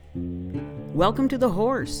Welcome to The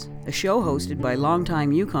Horse, a show hosted by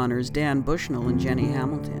longtime Yukoners Dan Bushnell and Jenny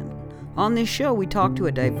Hamilton. On this show, we talk to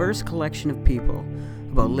a diverse collection of people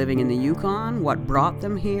about living in the Yukon, what brought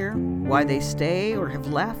them here, why they stay or have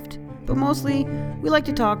left, but mostly, we like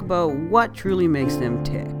to talk about what truly makes them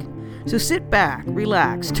tick. So sit back,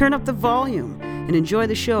 relax, turn up the volume, and enjoy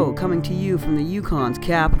the show coming to you from the Yukon's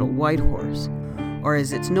capital, Whitehorse, or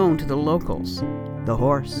as it's known to the locals, The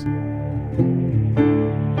Horse.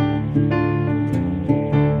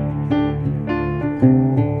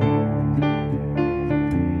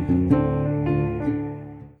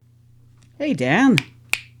 Hey, Dan.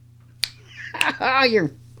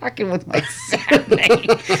 You're fucking with my sounding.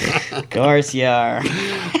 Of course you are.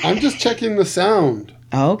 I'm just checking the sound.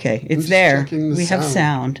 Oh, okay. It's there. We have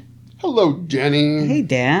sound. Hello, Jenny. Hey,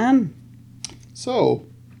 Dan. So,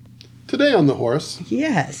 today on The Horse.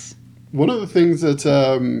 Yes. One of the things that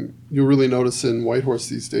you'll really notice in Whitehorse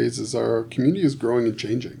these days is our community is growing and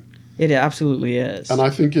changing. It absolutely is. And I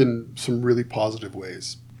think in some really positive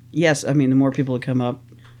ways. Yes. I mean, the more people that come up,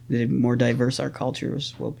 the more diverse our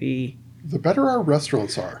cultures will be. The better our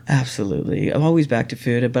restaurants are. Absolutely. I'm always back to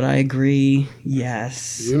food, but I agree.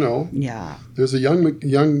 Yes. You know. Yeah. There's a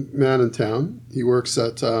young man in town. He works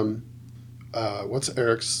at, what's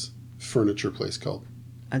Eric's furniture place called?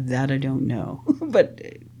 That I don't know. But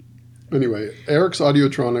anyway, Eric's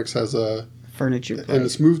Audiotronics has a furniture place. And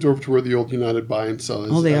it's moved over to where the old United Buy and Sell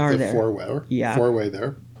is. Oh, they at are the there. Four-way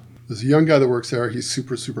there. There's a young guy that works there. He's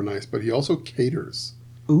super, super nice, but he also caters.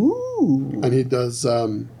 Ooh. And he does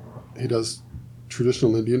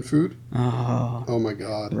traditional Indian food. Oh my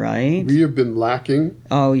God. Right? We have been lacking.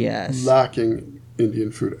 Oh, yes. Lacking Indian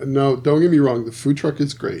food. And no, don't get me wrong. The food truck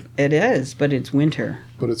is great. It is, but it's winter.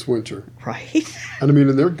 Right.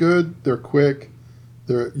 And they're good. They're quick.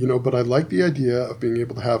 But I like the idea of being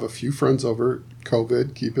able to have a few friends over,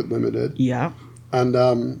 COVID, keep it limited. Yeah. And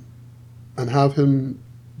have him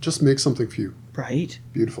just make something for you. Right.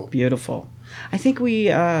 Beautiful. I think we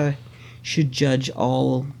should judge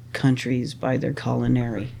all countries by their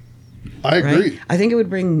culinary. I agree. Right? I think it would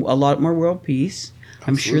bring a lot more world peace.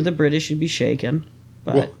 Absolutely. I'm sure the British should be shaken.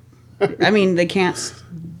 But, they can't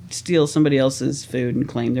steal somebody else's food and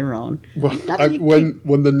claim their own. Well,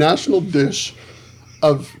 when the national dish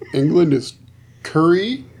of England is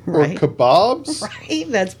curry or kebabs. Right?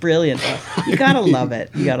 That's brilliant. You got to love it.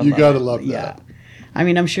 You got to love that. Yeah.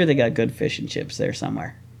 I'm sure they got good fish and chips there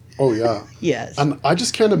somewhere. Oh, yeah. Yes. And I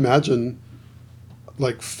just can't imagine,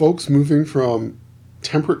 folks moving from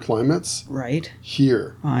temperate climates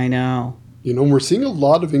here. I know. We're seeing a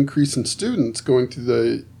lot of increase in students going to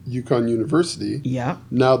the Yukon University. Yeah.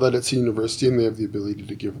 Now that it's a university and they have the ability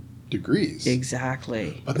to give degrees.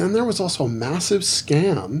 Exactly. But then there was also a massive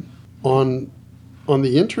scam on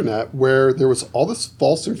the internet where there was all this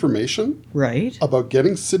false information about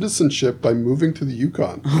getting citizenship by moving to the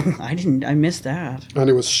Yukon. I missed that. And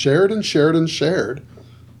it was shared and shared and shared.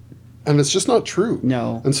 And it's just not true.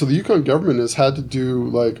 No. And so the Yukon government has had to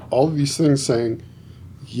do all of these things saying,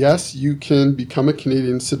 yes, you can become a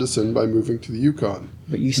Canadian citizen by moving to the Yukon.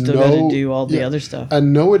 But you still got to do all the other stuff.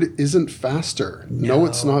 And no, it isn't faster. No,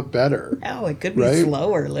 it's not better. No, it could be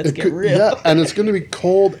slower. Let's get real. Yeah, and it's going to be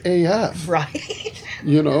cold AF. Right.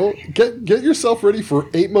 Get yourself ready for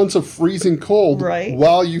 8 months of freezing cold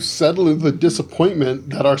while you settle into the disappointment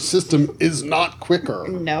that our system is not quicker.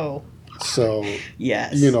 No. So,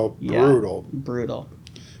 yes. brutal. Yeah, brutal.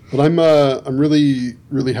 But I'm really,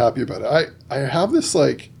 really happy about it. I have this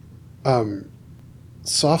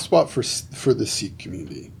soft spot for the Sikh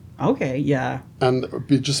community. Okay, yeah. And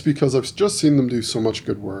just because I've just seen them do so much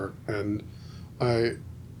good work, and I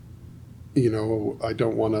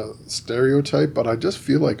don't want to stereotype, but I just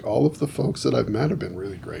feel like all of the folks that I've met have been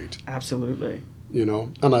really great. Absolutely.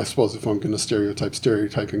 And I suppose if I'm going to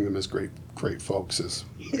stereotyping them as great folks is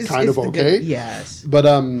kind of okay. Yes. But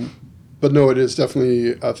no, it is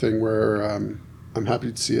definitely a thing where I'm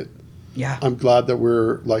happy to see it. Yeah. I'm glad that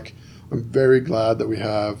I'm very glad that we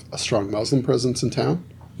have a strong Muslim presence in town.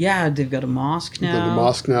 Yeah, they've got a mosque now.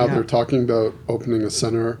 Yeah. They're talking about opening a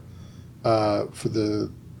center for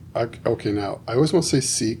the... Okay, now, I always want to say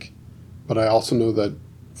Sikh, but I also know that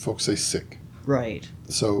folks say Sikh. Right.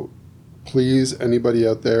 So, please, anybody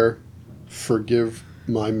out there, forgive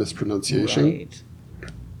my mispronunciation. Right.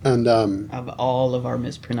 And of all of our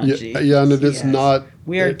mispronunciations. Yeah, and it is not...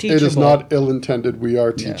 We are teachable. It is not ill-intended. We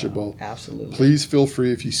are teachable. No, absolutely. Please feel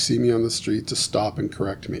free, if you see me on the street, to stop and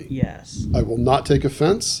correct me. Yes. I will not take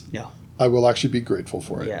offense. No. I will actually be grateful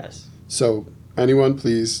for it. Yes. So, anyone,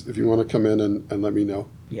 please, if you want to come in and let me know.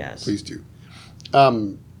 Yes. Please do.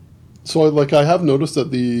 So, I have noticed that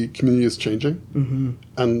the community is changing. Mm-hmm.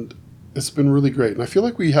 And It's been really great. And I feel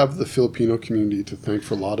like we have the Filipino community to thank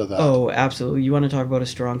for a lot of that. Oh, absolutely. You want to talk about a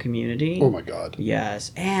strong community? Oh, my God.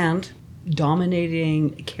 Yes. And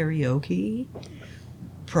dominating karaoke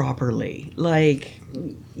properly. Like,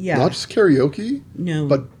 yeah. Not just karaoke, no,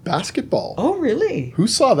 but basketball. Oh, really? Who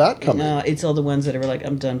saw that coming? It's all the ones that are like,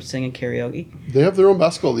 I'm done singing karaoke. They have their own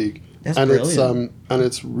basketball league. That's and brilliant.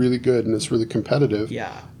 It's really good and it's really competitive.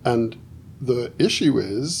 Yeah. And the issue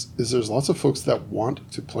is there's lots of folks that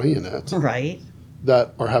want to play in it. Right.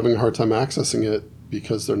 That are having a hard time accessing it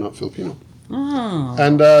because they're not Filipino. Oh.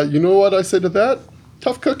 And you know what I say to that?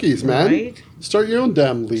 Tough cookies, man. Right. Start your own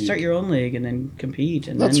damn league. Start your own league and then compete.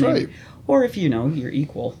 And That's then right. Or if you're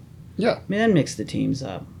equal. Yeah. Then mix the teams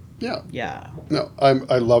up. Yeah. Yeah. No, I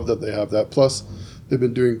love that they have that. Plus, they've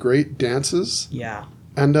been doing great dances. Yeah.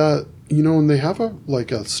 And and they have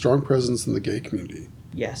a strong presence in the gay community.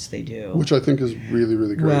 Yes, they do. Which I think is really,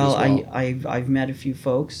 really great. Well, as well. I've met a few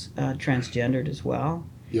folks, transgendered as well.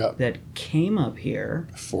 Yeah. That came up here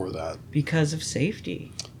for that because of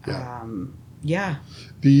safety. Yeah. Yeah.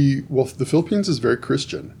 The Philippines is very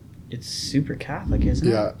Christian. It's super Catholic, isn't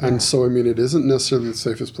it? Yeah, and so I mean, it isn't necessarily the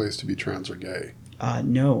safest place to be trans or gay.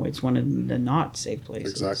 No, it's one of the not safe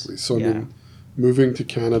places. Exactly. So I mean, moving to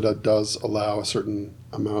Canada does allow a certain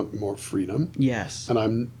amount more freedom. Yes. And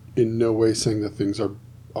I'm in no way saying that things are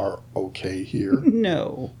okay here.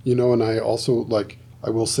 No. And I also I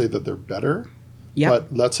will say that they're better. Yeah.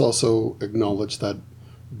 But let's also acknowledge that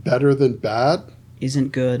better than bad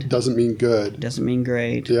isn't good. Doesn't mean good. Doesn't mean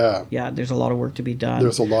great. Yeah. Yeah, there's a lot of work to be done.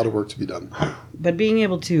 There's a lot of work to be done. But being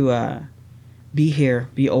able to be here,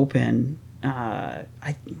 be open,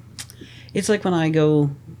 it's like when I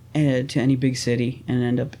go to any big city and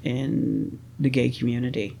end up in the gay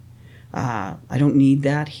community. I don't need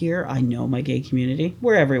that here. I know my gay community.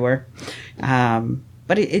 We're everywhere.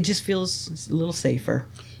 But it just feels a little safer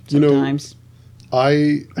sometimes.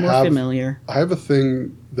 More familiar. I have a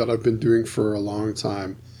thing that I've been doing for a long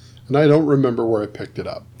time, and I don't remember where I picked it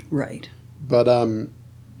up. Right. But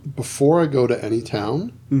before I go to any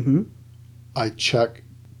town, I check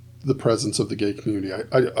the presence of the gay community.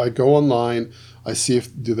 I go online. I see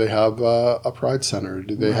do they have a pride center?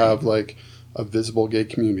 Do they have a visible gay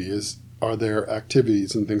community? Are there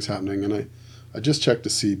activities and things happening? And I just check to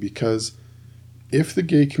see, because if the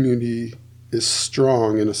gay community is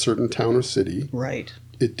strong in a certain town or city, right,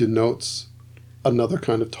 it denotes another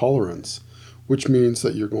kind of tolerance, which means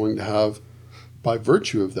that you're going to have, by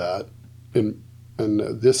virtue of that, and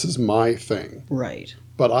this is my thing, right,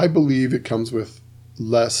 but I believe it comes with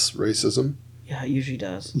less racism. Yeah, it usually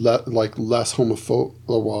does. Less homophobia.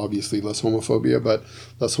 Well, obviously less homophobia, but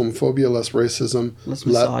less homophobia, less racism, less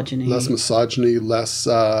misogyny, less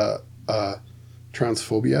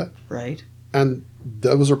transphobia. Right. And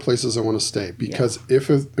those are places I want to stay, because if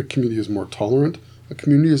a community is more tolerant, a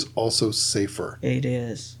community is also safer. It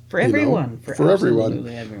is. For everyone. For everyone.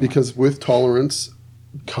 Because with tolerance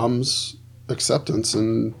comes acceptance,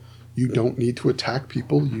 and you don't need to attack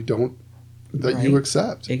people you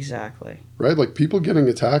accept. Exactly. Right? Like, people getting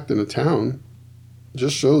attacked in a town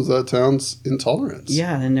just shows that town's intolerance.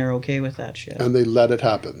 Yeah, and they're okay with that shit. And they let it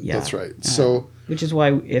happen. Yeah. That's right. So, which is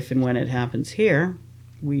why if and when it happens here,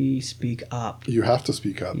 we speak up. You have to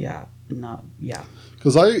speak up. Yeah.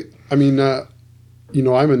 Because I mean,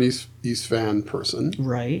 I'm an East Van person.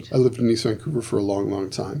 Right. I lived in East Vancouver for a long,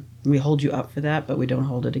 long time. We hold you up for that, but we don't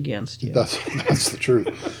hold it against you. That's the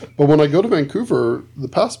truth. But when I go to Vancouver, the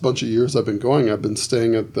past bunch of years I've been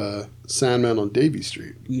staying at the Sandman on Davie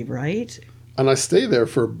Street. Right. And I stay there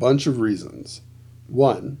for a bunch of reasons.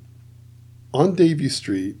 One, on Davie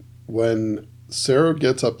Street, when Sarah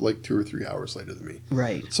gets up 2 or 3 hours later than me.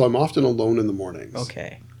 Right. So I'm often alone in the mornings.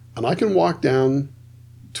 Okay. And I can walk down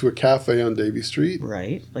to a cafe on Davie Street.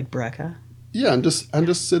 Right. Like Brecca. Yeah, and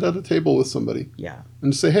just sit at a table with somebody. Yeah.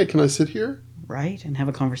 And just say, hey, can I sit here? Right, and have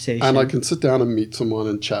a conversation. And I can sit down and meet someone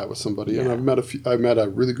and chat with somebody. Yeah. And I've met a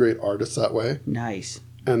really great artist that way. Nice.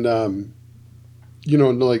 And like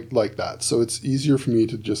that. So it's easier for me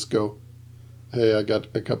to just go, hey, I got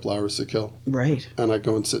a couple hours to kill. Right. And I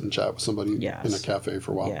go and sit and chat with somebody in a cafe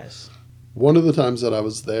for a while. Yes. One of the times that I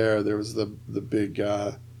was there was the big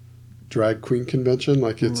drag queen convention.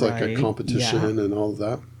 It's like a competition and all of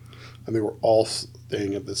that. And they were all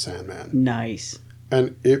staying at the Sandman. Nice.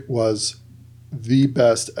 And it was the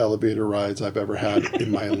best elevator rides I've ever had in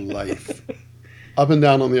my life. Up and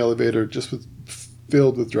down on the elevator, just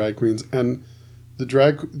filled with drag queens. And the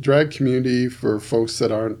drag community, for folks that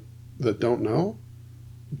don't know,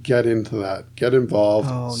 get into that. Get involved.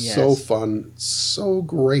 Oh, yes. So fun. So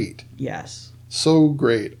great. Yes. So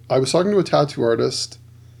great. I was talking to a tattoo artist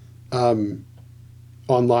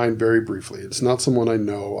online very briefly. It's not someone I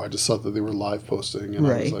know. I just saw that they were live posting, and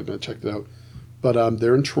I was like, I checked it out. But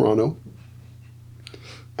they're in Toronto,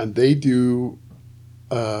 and they do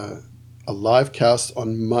a live cast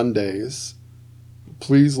on Mondays.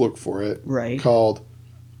 Please look for it. Right. Called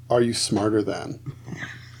 "Are You Smarter Than?"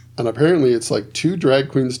 And apparently, it's like two drag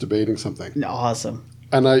queens debating something. Awesome.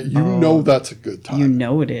 And you know that's a good time. You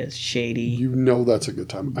know it is. Shady. You know that's a good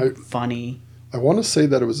time. Funny. I want to say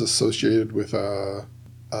that it was associated with a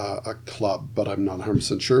club, but I'm not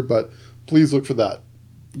 100% sure. But please look for that.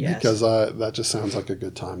 Yes. Because that just sounds like a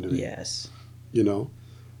good time to me. Yes. You know?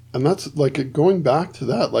 And that's like going back to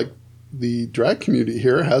that, like the drag community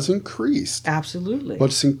here has increased. Absolutely. But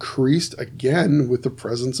it's increased again with the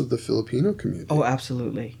presence of the Filipino community. Oh,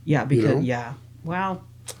 absolutely. Yeah, because, well,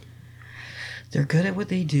 they're good at what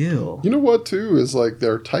they do. You know what, too, is like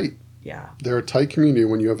they're tight. Yeah. They're a tight community.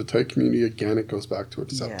 When you have a tight community, again, it goes back to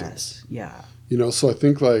acceptance. Yes. Yeah. You know, so I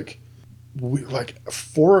think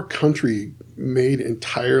for a country made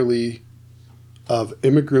entirely of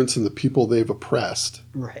immigrants and the people they've oppressed.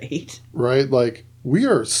 Right. Right? Like, we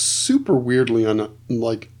are super weirdly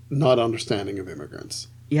not understanding of immigrants.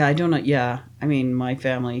 Yeah, I don't know. Yeah. I mean, my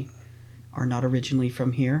family are not originally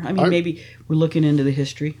from here. I mean, maybe we're looking into the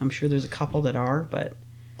history. I'm sure there's a couple that are, but...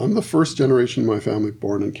 I'm the first generation of my family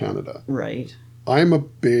born in Canada. Right. I'm a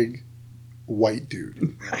big white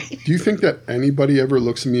dude. Right. Do you think that anybody ever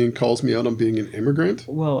looks at me and calls me out on being an immigrant?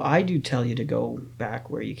 Well, I do tell you to go back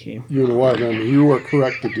where you came. You know what? I mean, you are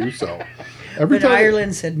correct to do so. But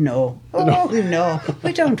Ireland said no. Oh, no.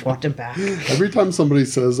 We don't want them back. Every time somebody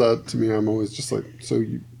says that to me, I'm always just like, so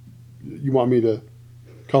you want me to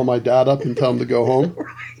call my dad up and tell him to go home?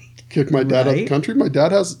 Right. Kick my dad out of the country? My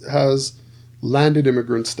dad has landed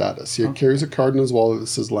immigrant status. He carries a card in his wallet that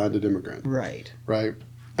says landed immigrant. Right. Right.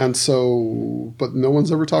 And so, but no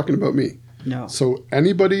one's ever talking about me. No. So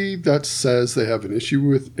anybody that says they have an issue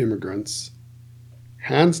with immigrants,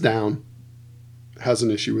 hands down, has an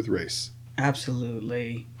issue with race.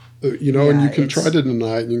 Absolutely. You know, and you can try to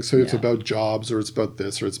deny it, and you can say it's about jobs or it's about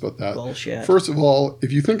this or it's about that. Bullshit. First of all,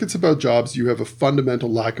 if you think it's about jobs, you have a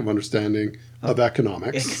fundamental lack of understanding of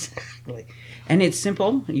economics. Exactly. And it's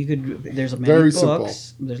simple. There's many Very books.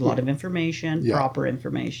 simple. There's a lot of information, proper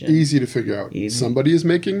information. Easy to figure out. Easy. Somebody is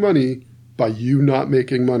making money by you not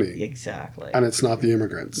making money. Exactly. And it's not the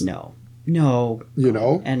immigrants. No. You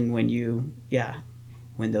know? And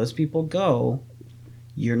when those people go,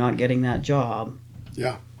 you're not getting that job.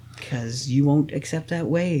 Yeah. Because you won't accept that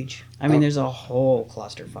wage. I mean, there's a whole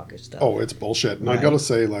clusterfuck of stuff. Oh, it's bullshit. And I got to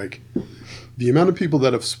say, like, the amount of people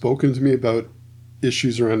that have spoken to me about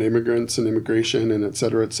issues around immigrants and immigration and et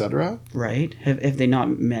cetera, right. Have they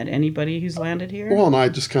not met anybody who's landed here? Well, and I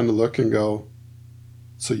just kind of look and go,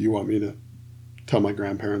 so you want me to tell my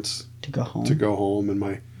grandparents to go home and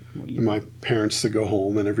my parents to go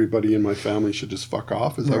home and everybody in my family should just fuck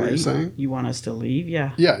off? Is that what you're saying? You want us to leave?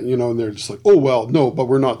 Yeah. Yeah, you know, and they're just like, oh, well, no, but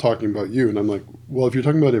we're not talking about you. And I'm like, well, if you're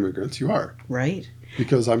talking about immigrants, you are. Right.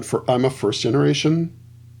 Because I'm a first generation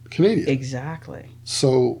Canadian. Exactly.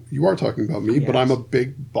 So you are talking about me, but I'm a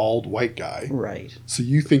big, bald, white guy. Right. So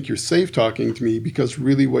you think you're safe talking to me because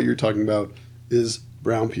really what you're talking about is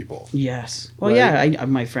brown people. Yes. Well, right?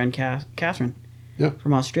 my friend Catherine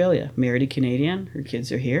from Australia, married a Canadian. Her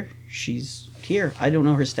kids are here. She's here. I don't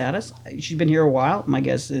know her status. She's been here a while. My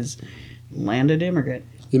guess is landed immigrant.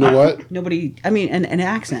 You know what? Nobody, I mean, an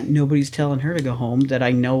accent. Nobody's telling her to go home that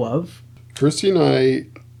I know of. Christy and I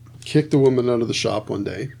kicked a woman out of the shop one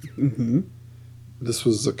day. Mm-hmm. This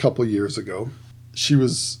was a couple years ago. She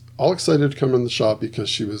was all excited to come in the shop because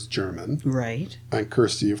she was German. Right. And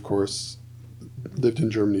Kirsty, of course, lived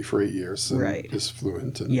in Germany for 8 years and is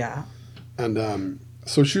fluent. And, And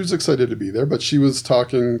so she was excited to be there, but she was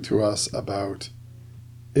talking to us about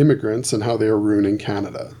immigrants and how they are ruining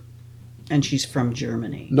Canada. And she's from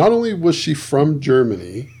Germany. Not only was she from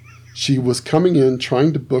Germany, she was coming in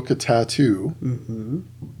trying to book a tattoo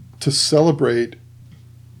to celebrate.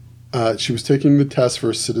 She was taking the test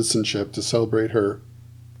for citizenship to celebrate her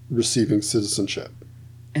receiving citizenship.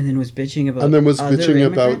 And then was bitching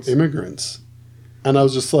about immigrants. And I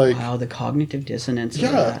was just like... Wow, the cognitive dissonance of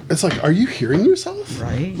Yeah, that. it's like, are you hearing yourself?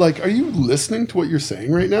 Right. Like, are you listening to what you're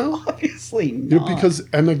saying right now? Obviously not. You know, because,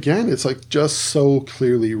 and again, it's like just so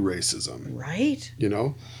clearly racism. Right. You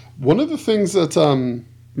know? One of the things that...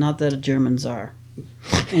 Not that Germans are.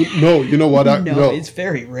 No, you know what? No, it's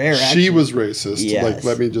very rare, actually. She was racist. Yes. Like,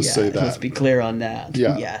 let me just say that. Let's be clear on that.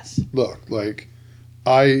 Yeah. Yes. Look, like,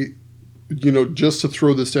 just to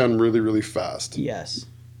throw this down really, really fast. Yes.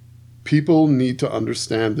 People need to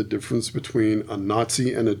understand the difference between a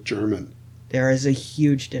Nazi and a German. There is a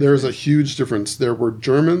huge difference. There's a huge difference. There were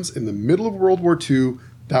Germans in the middle of World War II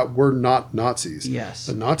that were not Nazis. Yes.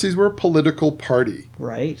 The Nazis were a political party.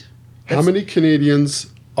 Right. How many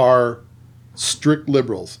Canadians are strict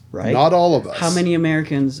liberals? Right. Not all of us. How many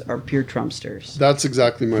Americans are pure Trumpsters? That's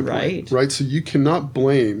exactly my point. Right. Right. So you cannot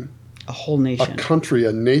blame A whole nation. a country,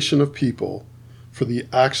 a nation of people, for the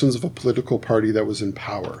actions of a political party that was in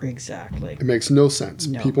power. Exactly. It makes no sense.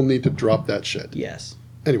 No. People need to drop that shit. Yes.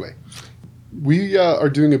 Anyway, we are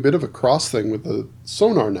doing a bit of a cross thing with the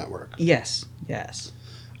Sonar Network. Yes. Yes.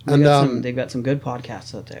 And They've got some good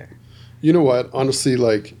podcasts out there. you know what? Honestly,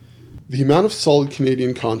 like, the amount of solid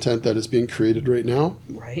Canadian content that is being created right now,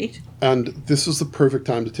 Right? and this is the perfect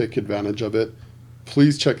time to take advantage of it.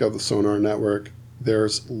 Please check out the Sonar Network.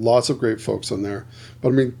 There's lots of great folks on there. But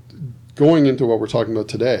I mean, going into what we're talking about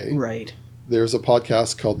today, Right. there's a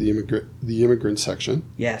podcast called the Immigrant Section,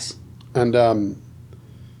 Yes. and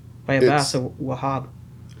By It's- Abbas Wahab.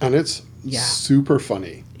 it's Yeah. super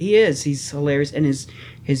funny. He is. He's hilarious. And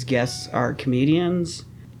his guests are comedians.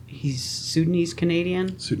 He's Sudanese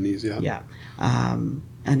Canadian. Sudanese, yeah. Yeah. And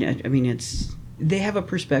I mean, they have a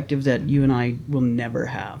perspective that you and I will never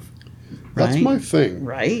have. That's Right? my thing.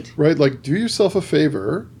 Right? Right? Like, do yourself a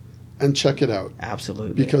favor and check it out.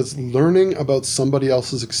 Absolutely. Because learning about somebody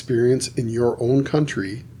else's experience in your own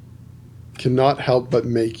country cannot help but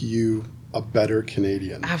make you a better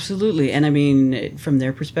Canadian. Absolutely. And I mean, from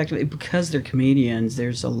their perspective, because they're comedians,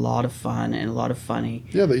 there's a lot of fun and a lot of funny.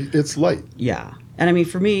 Yeah, it's light. Yeah. And I mean,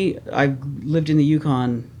 for me, I've lived in the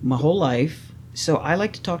Yukon my whole life. So I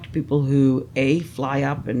like to talk to people who, A, fly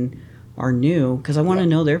up and are new, because I want to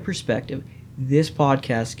know their perspective. This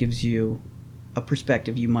podcast gives you a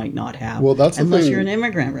perspective you might not have. Well, that's the unless thing. you're an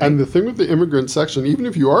immigrant, right? And the thing with the immigrant section, even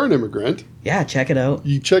if you are an immigrant, yeah, check it out.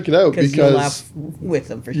 you check it out Because because you'll laugh with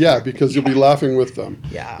them for yeah, sure. because you'll be laughing with them.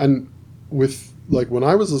 Yeah. And with like when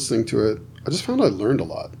I was listening to it, I just found I learned a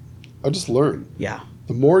lot. I just learned. Yeah.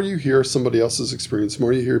 The more you hear somebody else's experience, the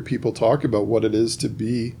more you hear people talk about what it is to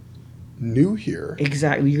be new here,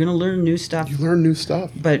 Exactly. You're going to learn new stuff. you learn new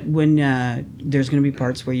stuff. But when there's going to be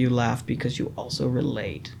parts where you laugh because you also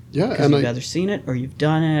relate. Yeah, Because and you've either seen it or you've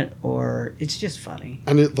done it, or it's just funny.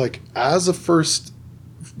 and it like as a first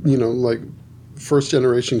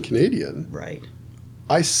generation Canadian, Right.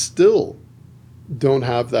 I still don't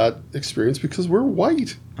have that experience because we're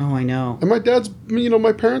white. Oh, I know. And my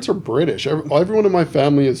my parents are British. Everyone in my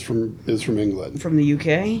family is from England. From the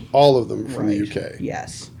UK? All of them from Right. the UK.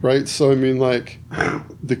 Yes. Right? So I mean, like,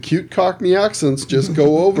 the cute Cockney accents just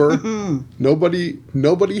go over. Nobody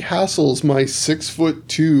hassles my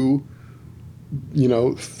 6'2",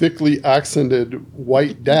 thickly accented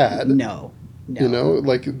white dad. No.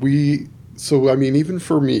 So I mean, even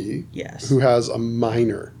for me, Yes. who has a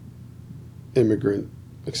minor immigrant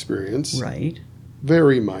experience, Right.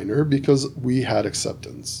 very minor, because we had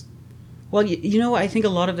acceptance. Well, I think a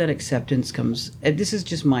lot of that acceptance comes, and this is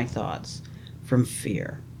just my thoughts, from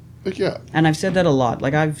fear. Like, yeah, And I've said that a lot.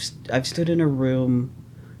 Like, I've stood in a room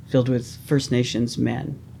filled with First Nations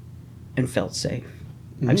men and felt safe.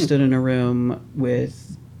 I've stood in a room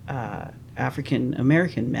with African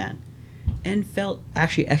American men and felt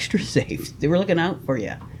actually extra safe. They were looking out for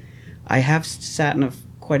you. I have sat in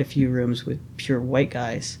quite a few rooms with pure white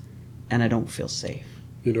guys, and I don't feel safe.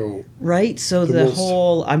 Right? So the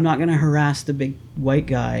whole, I'm not going to harass the big white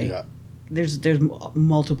guy. yeah. There's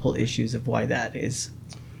multiple issues of why that is.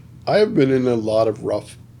 I have been in a lot of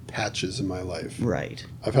rough patches in my life. Right.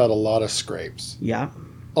 I've had a lot of scrapes, Yeah.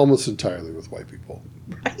 almost entirely with white people.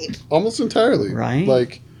 Right. Almost entirely. Right.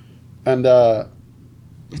 Like, and,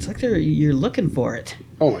 It's like you're looking for it.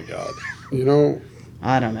 oh my God.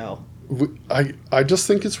 I don't know. I just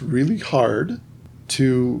think it's really hard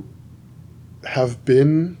to have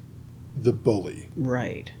been the bully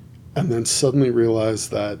Right. and then suddenly realize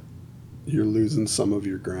that you're losing some of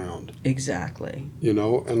your ground, Exactly.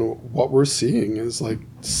 and what we're seeing is like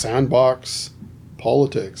sandbox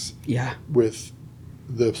politics Yeah. with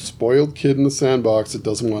the spoiled kid in the sandbox that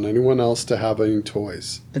doesn't want anyone else to have any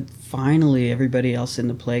toys. But finally, everybody else in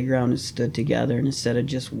the playground has stood together, and instead of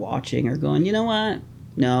just watching or going, you know what?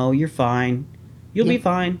 No, you're fine. You'll be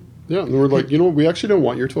fine. Yeah, and we're like, we actually don't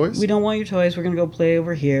want your toys. We don't want your toys. We're going to go play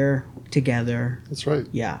over here together. That's right.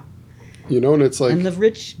 Yeah. And it's like, And the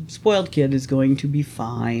rich, spoiled kid is going to be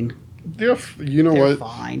fine. they're They're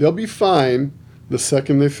fine. They'll be fine the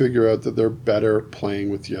second they figure out that they're better playing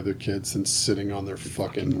with the other kids than sitting on their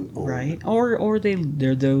fucking own. Right. Or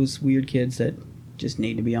they're those weird kids that just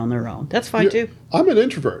need to be on their own. That's fine, too. I'm an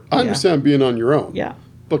introvert. I understand being on your own. Yeah.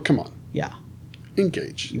 But come on. Yeah.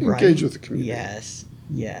 Engage. Right. Engage with the community. Yes.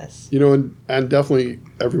 Yes. You know, and definitely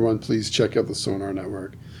everyone, please check out the Sonar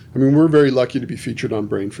Network. I mean, we're very lucky to be featured on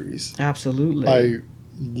Brain Freeze. Absolutely. I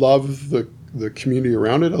love the community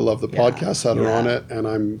around it. I love the podcasts that are on it, and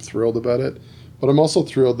I'm thrilled about it. But I'm also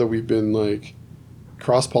thrilled that we've been like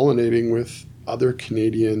cross-pollinating with other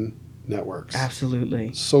Canadian networks.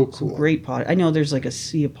 Absolutely. So cool. Some great I know there's like a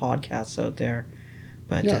sea of podcasts out there,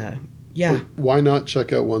 but But why not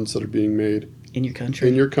check out ones that are being made in your country?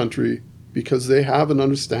 In your country, because they have an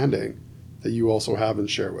understanding that you also have and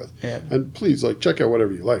share with. Yeah. And please, like, check out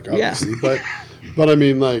whatever you like, obviously. But I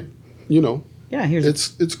mean, like, you know,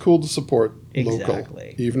 it's cool to support local,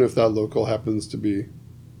 even if that local happens to be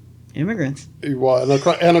immigrants. Well,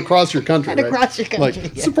 and across your country, and right? across your country,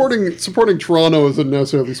 like supporting Toronto isn't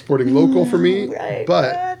necessarily supporting local for me, right?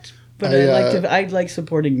 But I like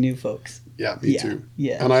supporting new folks. Yeah, me too.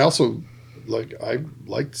 Yeah, and I also I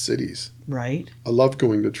like cities. Right. I love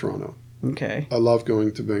going to Toronto. Okay. I love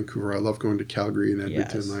going to Vancouver. I love going to Calgary and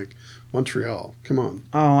Edmonton. Like Montreal. Come on.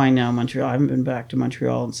 Oh, I know Montreal. I haven't been back to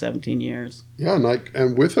Montreal in 17 years. Yeah,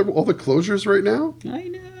 and with all the closures right now, I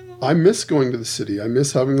know. I miss going to the city. I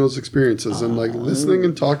miss having those experiences and like listening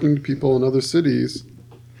and talking to people in other cities.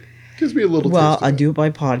 Gives me a little. Well, I do it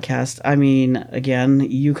by podcast. I mean, again,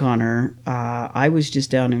 Yukoner. I was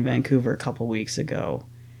just down in Vancouver a couple weeks ago,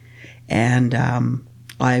 and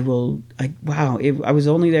I was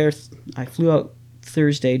only there. I flew out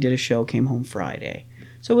Thursday, did a show, came home Friday,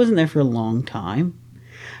 so I wasn't there for a long time.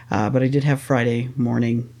 But I did have Friday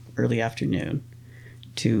morning, early afternoon,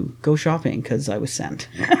 to go shopping because I was sent.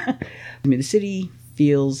 I mean, the city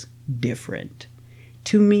feels different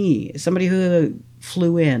to me, somebody who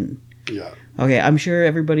flew in. Yeah. Okay, I'm sure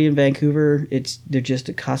everybody in Vancouver, they're just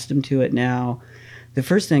accustomed to it now. The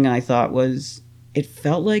first thing I thought was it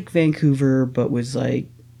felt like Vancouver, but was like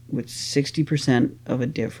with 60% of a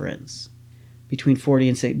difference between 40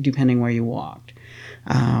 and 60, depending where you walked.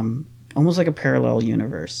 Almost like a parallel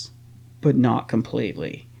universe, but not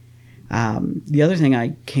completely. The other thing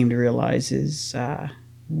I came to realize is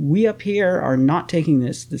we up here are not taking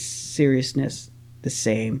the seriousness the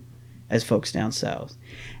same as folks down south.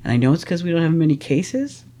 And I know it's because we don't have many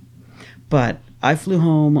cases, but I flew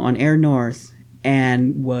home on Air North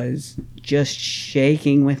and was just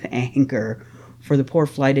shaking with anger for the poor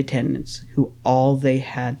flight attendants who all they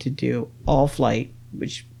had to do, all flight,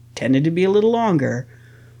 which tended to be a little longer,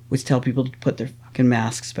 was tell people to put their fucking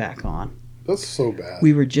masks back on. That's so bad.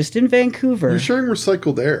 We were just in Vancouver. You're sharing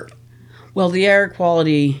recycled air. Well, the air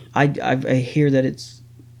quality, I hear that it's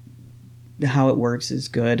how it works is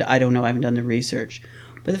good. I don't know. I haven't done the research.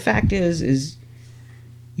 But the fact is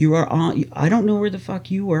you are on. I don't know where the fuck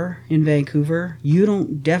you were in Vancouver. You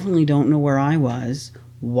definitely don't know where I was.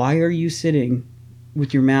 Why are you sitting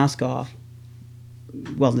with your mask off?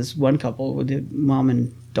 Well, this one couple, with mom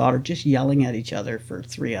and daughter, just yelling at each other for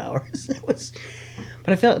 3 hours.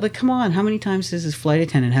 But I felt like, come on, how many times does this flight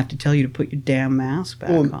attendant have to tell you to put your damn mask back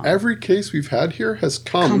on? Every case we've had here has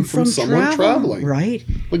come from someone traveling. Right?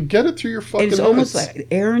 Like, get it through your fucking heads. It's almost like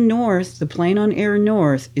Air North, the plane on Air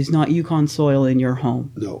North is not Yukon soil in your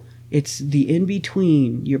home. No. It's the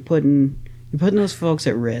in-between. You're putting those folks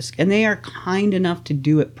at risk. And they are kind enough to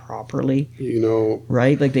do it properly. You know.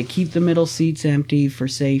 Right? Like, they keep the middle seats empty for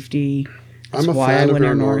safety. That's I'm a fan of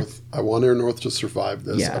Air North. I want Air North to survive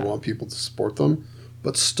this. Yeah. I want people to support them.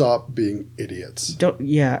 But stop being idiots. Like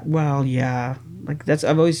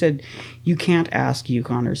I've always said, you can't ask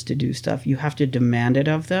Yukoners to do stuff. You have to demand it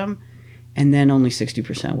of them, and then only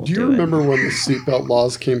 60% will do it. Do you remember when the seatbelt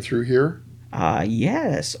laws came through here?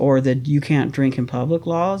 Yes. Or the you can't drink in public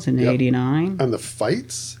laws in 89. And the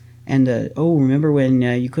fights? And remember when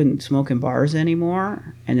you couldn't smoke in bars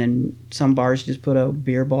anymore? And then some bars just put out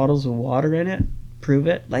beer bottles with water in it? Prove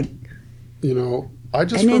it? Like, you know, I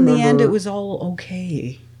just remember... And in the end, it was all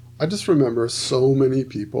okay. I just remember so many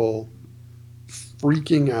people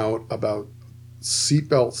freaking out about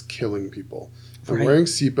seatbelts killing people. And wearing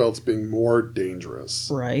seatbelts being more dangerous.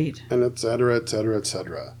 Right. And et cetera, et cetera, et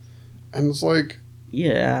cetera. And it's like...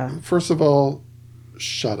 Yeah. First of all...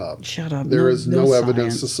 Shut up. Shut up. There is no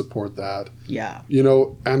evidence to support that. Yeah. You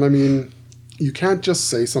know, and I mean, you can't just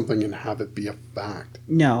say something and have it be a fact.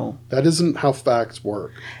 No. That isn't how facts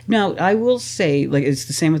work. No, I will say, like, it's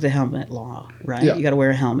the same with the helmet law, right? Yeah. You got to wear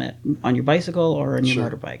a helmet on your bicycle or on your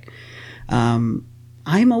motorbike. I'm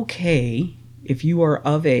okay if you are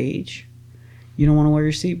of age, you don't want to wear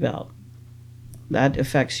your seatbelt. That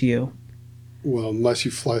affects you. Well, unless you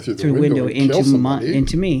fly through the window and kill somebody.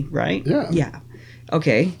 Into me, right? Yeah. Yeah.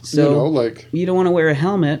 Okay, so you don't want to wear a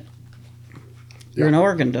helmet. You're an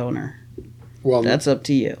organ donor. Well, that's up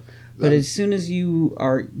to you. But as soon as you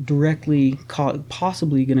are directly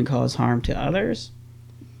possibly going to cause harm to others,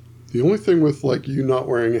 the only thing with like you not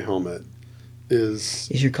wearing a helmet is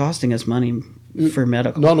you're costing us money for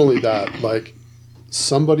medical. Not only that, like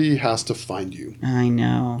somebody has to find you. I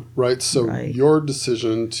know. Right? So your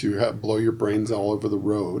decision to blow your brains all over the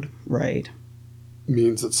road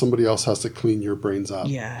means that somebody else has to clean your brains up.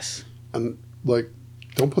 Yes. And like,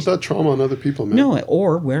 don't put that trauma on other people, man. No,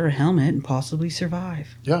 or wear a helmet and possibly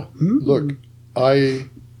survive. Yeah. Look, I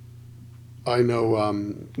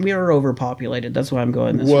know... we are overpopulated. That's why I'm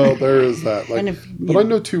going this way. Well, there is that. Like, I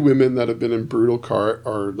know 2 women that have been in brutal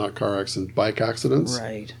bike accidents.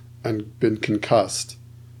 Right. And been concussed.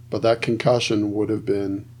 But that concussion would have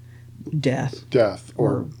been... Death.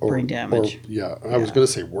 Or brain damage. I was going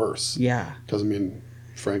to say worse. Yeah. Because, I mean,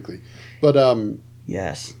 frankly. But,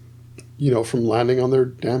 yes. You know, from landing on their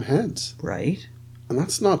damn heads. Right. And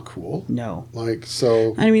that's not cool. No. Like,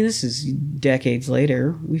 so... I mean, this is decades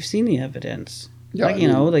later. We've seen the evidence. Yeah, like, you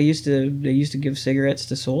know, they used to give cigarettes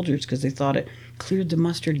to soldiers because they thought it cleared the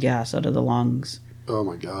mustard gas out of the lungs. Oh,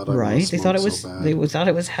 my God. Right? They thought it was... So they thought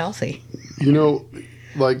it was healthy. You know,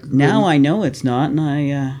 like... Now I know it's not,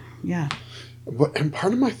 and yeah. And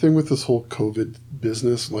part of my thing with this whole COVID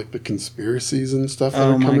business, like the conspiracies and stuff that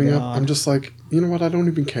are coming up, I'm just like, you know what? I don't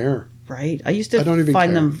even care. Right. I used to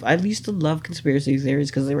I used to love conspiracy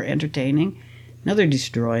theories because they were entertaining. Now they're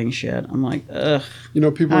destroying shit. I'm like, ugh. You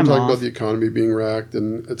know, people are talking about the economy being wrecked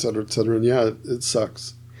and et cetera, and yeah, it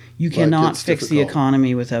sucks. You cannot fix the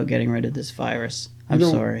economy without getting rid of this virus. I'm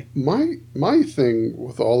sorry. My thing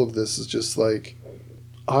with all of this is just like,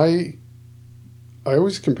 I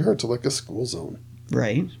always compare it to like a school zone.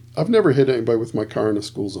 Right. I've never hit anybody with my car in a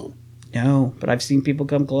school zone. No, but I've seen people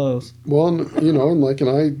come close. Well, you know, and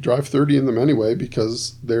I drive 30 in them anyway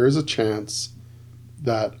because there is a chance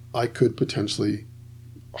that I could potentially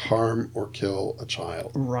harm or kill a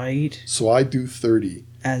child. Right. So I do 30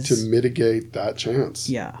 to mitigate that chance.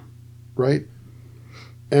 Yeah. Right?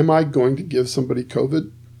 Am I going to give somebody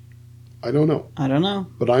COVID? I don't know.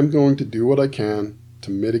 But I'm going to do what I can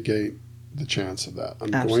to mitigate the chance of that.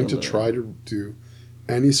 I'm going to try to do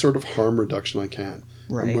any sort of harm reduction I can.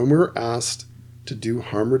 Right. And when we're asked to do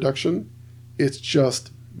harm reduction, it's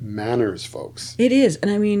just manners, folks. It is.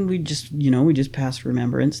 And I mean, we just passed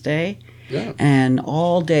Remembrance Day. Yeah. And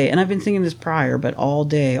all day, and I've been thinking this prior, but all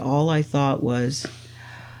day, all I thought was,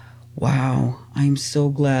 wow, I'm so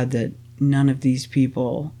glad that none of these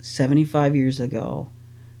people 75 years ago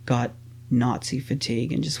got Nazi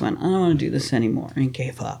fatigue and just went, I don't want to do this anymore, and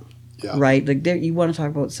gave up. Yeah. Right? Like, you want to talk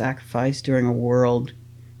about sacrifice during a world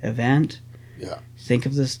event? Yeah. Think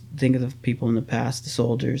of the people in the past, the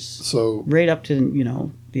soldiers. So right up to,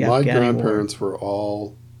 the Afghan War. My grandparents were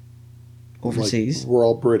all overseas. We're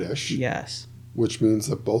all British. Yes. Which means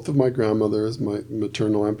that both of my grandmothers, my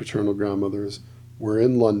maternal and paternal grandmothers, were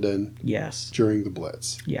in London. Yes. During the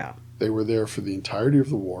Blitz. Yeah. They were there for the entirety of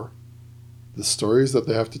the war. The stories that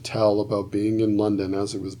they have to tell about being in London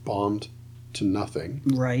as it was bombed to nothing.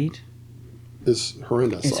 Right. Is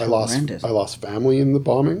horrendous. It's horrendous. I lost family in the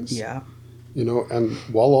bombings. Yeah. And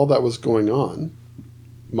while all that was going on,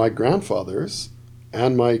 my grandfathers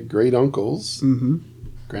and my great uncles,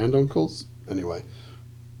 granduncles, anyway,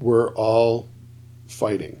 were all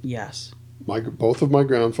fighting. Yes. Both of my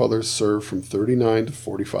grandfathers served from 39 to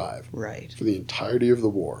 45. Right. For the entirety of the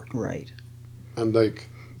war. Right. And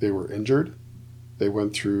they were injured. They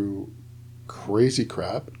went through crazy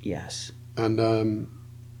crap. Yes. And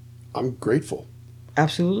I'm grateful.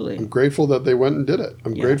 Absolutely. I'm grateful that they went and did it.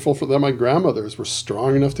 I'm grateful for that my grandmothers were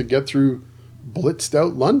strong enough to get through blitzed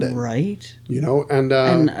out London. Right.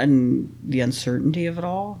 And the uncertainty of it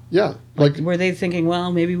all. Yeah. Like were they thinking, well,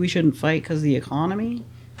 maybe we shouldn't fight because of the economy?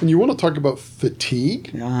 And you want to talk about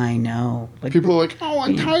fatigue? I know. Like, people are like, oh,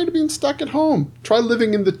 I'm tired of being stuck at home. Try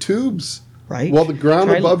living in the tubes. Right. While the ground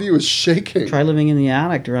above you is shaking. Try living in the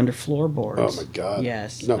attic or under floorboards. Oh, my God.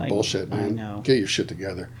 Yes. No, bullshit, man. I know. Get your shit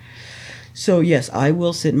together. So, yes, I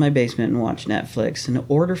will sit in my basement and watch Netflix and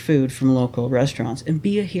order food from local restaurants and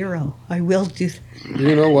be a hero. I will do that.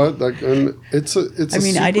 You know what? And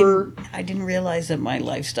I didn't realize that my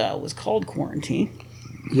lifestyle was called quarantine.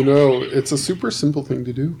 It's a super simple thing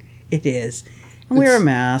to do. It is. And wear a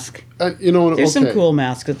mask. There's some cool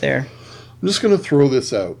masks out there. I'm just going to throw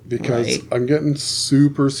this out because I'm getting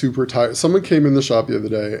super, super tired. Someone came in the shop the other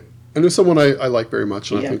day. I know someone I like very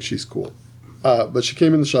much, and I think she's cool. But she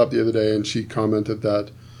came in the shop the other day, and she commented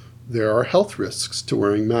that there are health risks to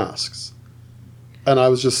wearing masks. And I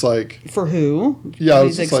was just like... For who? Yeah, I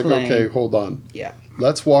was just like, okay, hold on. Yeah.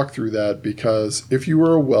 Let's walk through that, because if you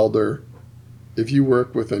were a welder, if you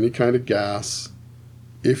work with any kind of gas,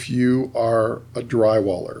 if you are a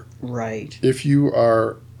drywaller, Right. if you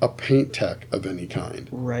are a paint tech of any kind.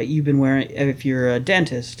 Right. You've been wearing, if you're a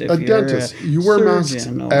dentist, You wear masks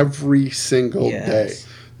surgeon or- every single Yes. day.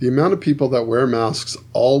 The amount of people that wear masks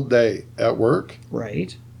all day at work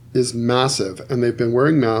Right. is massive, and they've been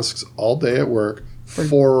wearing masks all day at work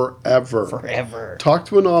forever. Forever. Talk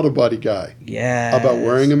to an auto body guy Yes. about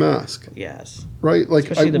wearing a mask, Yes. right? Like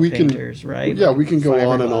Especially the we painters, right? Yeah, Like we can go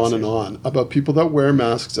on and on and fiberglassers. on about people that wear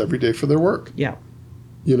masks every day for their work. Yeah.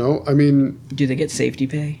 You know, I mean, Do they get safety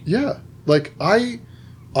pay? yeah. Like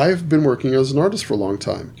I've been working as an artist for a long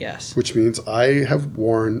time, Yes. which means I have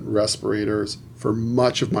worn respirators for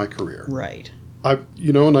much of my career. Right. And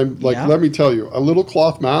I'm like, Yeah. let me tell you, a little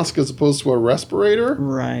cloth mask as opposed to a respirator.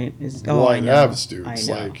 Right. I know. have, dudes. I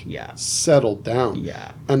know. Like, Yeah. settle down.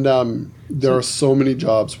 Yeah. And there are so many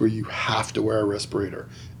jobs where you have to wear a respirator.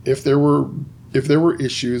 If there were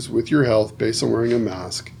issues with your health based on wearing a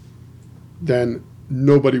mask, then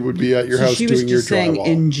nobody would be at your house she was doing your just saying drywall.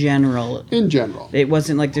 in general. In general. It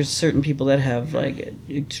wasn't like there's certain people that have like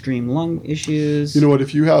extreme lung issues. You know what?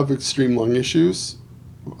 If you have extreme lung issues,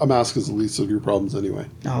 a mask is the least of your problems anyway.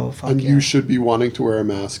 Oh, fuck And yeah. you should be wanting to wear a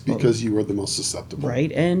mask because you are the most susceptible.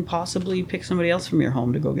 Right, and possibly pick somebody else from your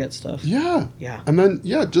home to go get stuff. Yeah. Yeah. And then,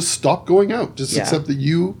 just stop going out. Just Yeah. accept that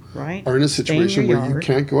you Right. are in a Stay in situation your where you yard.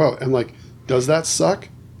 can't go out. And like, does that suck?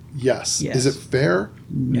 Yes. Yes. Is it fair?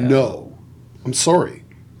 No. I'm sorry.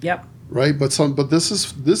 Yep. Right? But this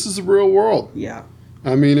is the real world. Yeah.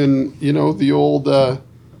 I mean, and the old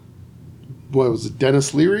what was it,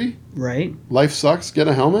 Dennis Leary? Right. Life sucks, get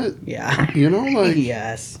a helmet. Yeah. Like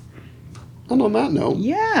Yes. and on that note,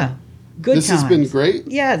 Yeah. Good this times. has been great.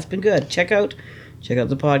 Yeah, it's been good. Check out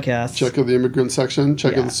the podcast. Check out the Immigrant section.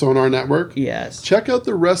 Check Yeah. out the Sonar Network. Yes. Check out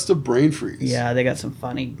the rest of Brain Freeze. Yeah, they got some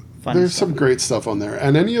funny There's stuff. some great stuff on there.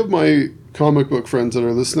 And any of my comic book friends that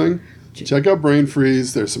are listening, check out Brain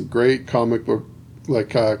Freeze. There's some great comic book,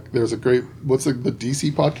 there's a great, the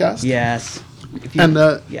DC podcast? Yes. If you, And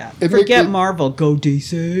yeah. it Forget make- Marvel. Go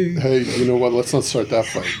DC. hey, you know what? Let's not start that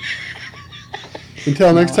fight.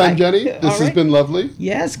 Until next time, Jenny, this all has right. been lovely.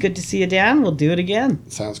 Yes, good to see you, Dan. We'll do it again.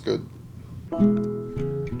 Sounds good.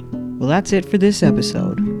 Well, that's it for this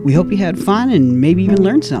episode. We hope you had fun and maybe even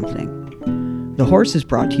learned something. The Horse is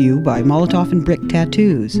brought to you by Molotov and Brick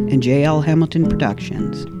Tattoos and J.L. Hamilton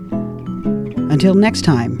Productions. Until next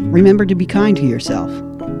time, remember to be kind to yourself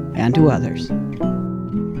and to others.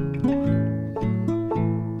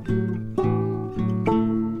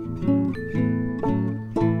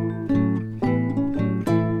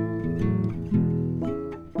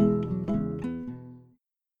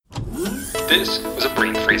 This was a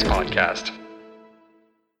Brain Freeze podcast.